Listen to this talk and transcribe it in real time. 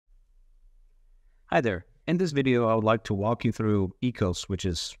Hi there. In this video, I would like to walk you through ECOS, which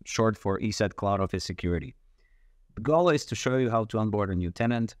is short for ESET Cloud Office Security. The goal is to show you how to onboard a new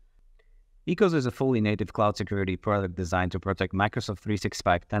tenant. ECOS is a fully native cloud security product designed to protect Microsoft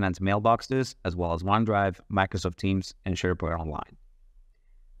 365 tenants' mailboxes, as well as OneDrive, Microsoft Teams, and SharePoint Online.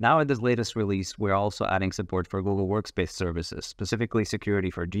 Now in this latest release, we're also adding support for Google Workspace services, specifically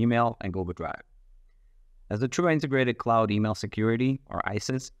security for Gmail and Google Drive. As a true integrated cloud email security, or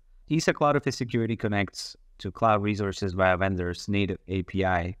ISIS, ESET Cloud Office Security connects to cloud resources via vendors' native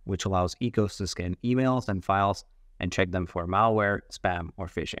API, which allows ECOS to scan emails and files and check them for malware, spam, or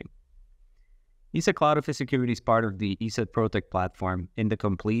phishing. ESET Cloud Office Security is part of the ESET Protect platform in the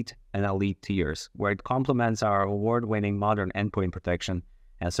Complete and Elite tiers, where it complements our award-winning modern endpoint protection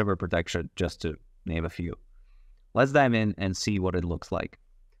and server protection, just to name a few. Let's dive in and see what it looks like.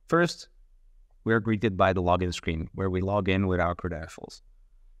 First, we're greeted by the login screen, where we log in with our credentials.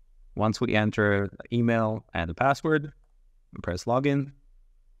 Once we enter the email and the password, press login.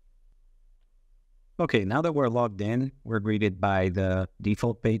 Okay, now that we're logged in, we're greeted by the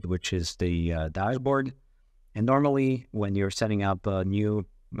default page, which is the dashboard. And normally, when you're setting up a new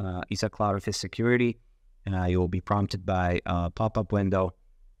ESET Cloud Office Security, you will be prompted by a pop-up window,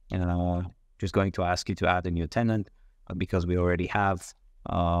 just going to ask you to add a new tenant, because we already have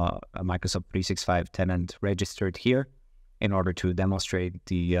a Microsoft 365 tenant registered here. In order to demonstrate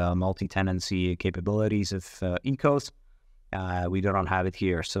the multi-tenancy capabilities of ECOS, we don't have it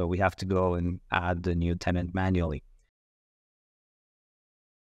here, so we have to go and add the new tenant manually.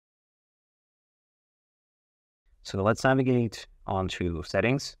 So let's navigate onto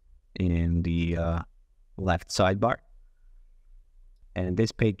Settings in the left sidebar. And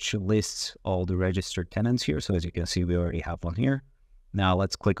this page lists all the registered tenants here. So as you can see, we already have one here. Now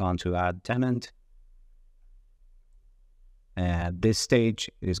let's click on to Add Tenant. And this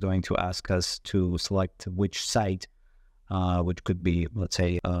stage is going to ask us to select which site, which could be, let's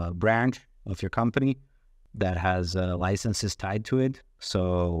say, a branch of your company that has licenses tied to it.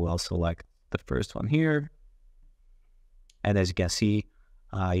 So we'll select the first one here. And as you can see,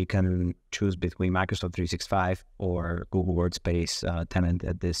 you can choose between Microsoft 365 or Google Workspace tenant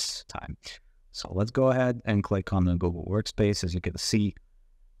at this time. So let's go ahead and click on the Google Workspace. As you can see,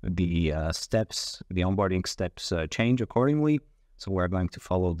 the onboarding steps change accordingly. So we're going to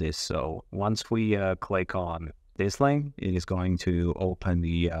follow this. So once we click on this link, it is going to open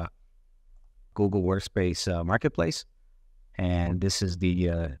the Google Workspace Marketplace. And this is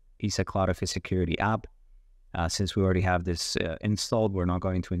the ESET Cloud Office Security app. Since we already have this installed, we're not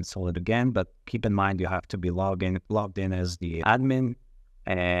going to install it again, but keep in mind you have to be logged in as the admin.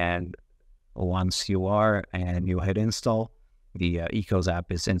 And once you are and you hit install, the ECOS app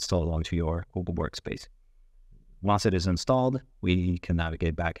is installed onto your Google Workspace. Once it is installed, we can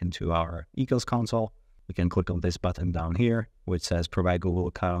navigate back into our ECOS console. We can click on this button down here, which says Provide Google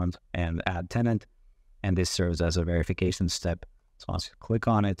Account and Add Tenant. And this serves as a verification step. So once you click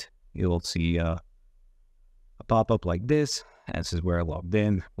on it, you will see a pop-up like this. And since we're logged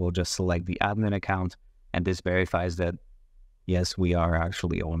in, we'll just select the admin account. And this verifies that, yes, we are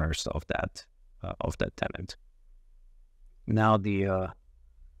actually owners of that tenant. Now the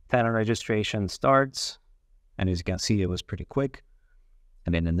tenant registration starts, and as you can see, it was pretty quick.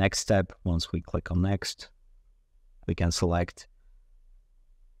 And in the next step, once we click on Next, we can select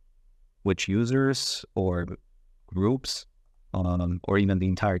which users or groups, or even the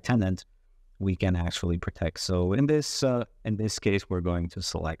entire tenant, we can actually protect. So in this case, we're going to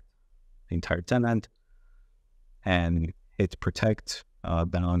select the entire tenant and hit Protect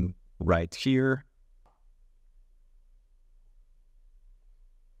down right here.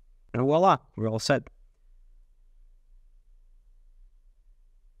 And voila, we're all set.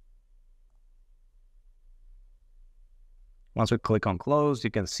 Once we click on Close, you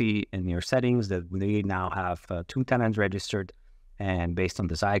can see in your settings that we now have 2 tenants registered. And based on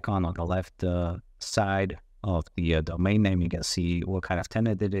this icon on the left side of the domain name, you can see what kind of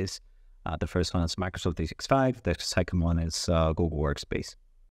tenant it is. The first one is Microsoft 365. The second one is Google Workspace.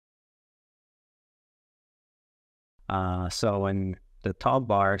 So in the top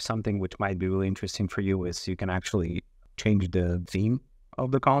bar, something which might be really interesting for you is you can actually change the theme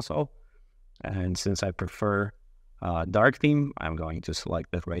of the console. And since I prefer dark theme, I'm going to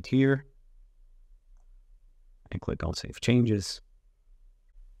select that right here and click on Save Changes.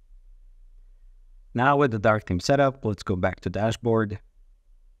 Now with the dark theme setup, let's go back to dashboard,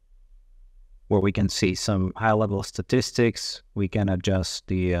 where we can see some high-level statistics. We can adjust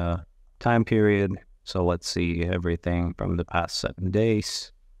the time period. So let's see everything from the past 7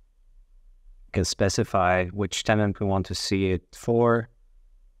 days. We can specify which tenant we want to see it for.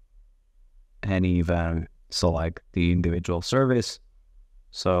 and even select the individual service.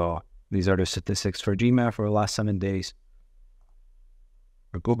 So these are the statistics for GMAT for the last 7 days.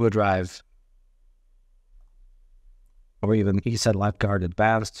 For Google Drive, or even ESET Lifeguard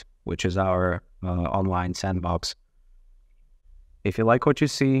Advanced, which is our online sandbox. If you like what you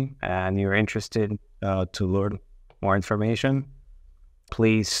see and you're interested to learn more information,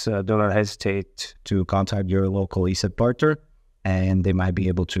 please do not hesitate to contact your local ESET partner, and they might be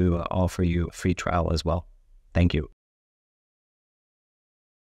able to offer you a free trial as well. Thank you.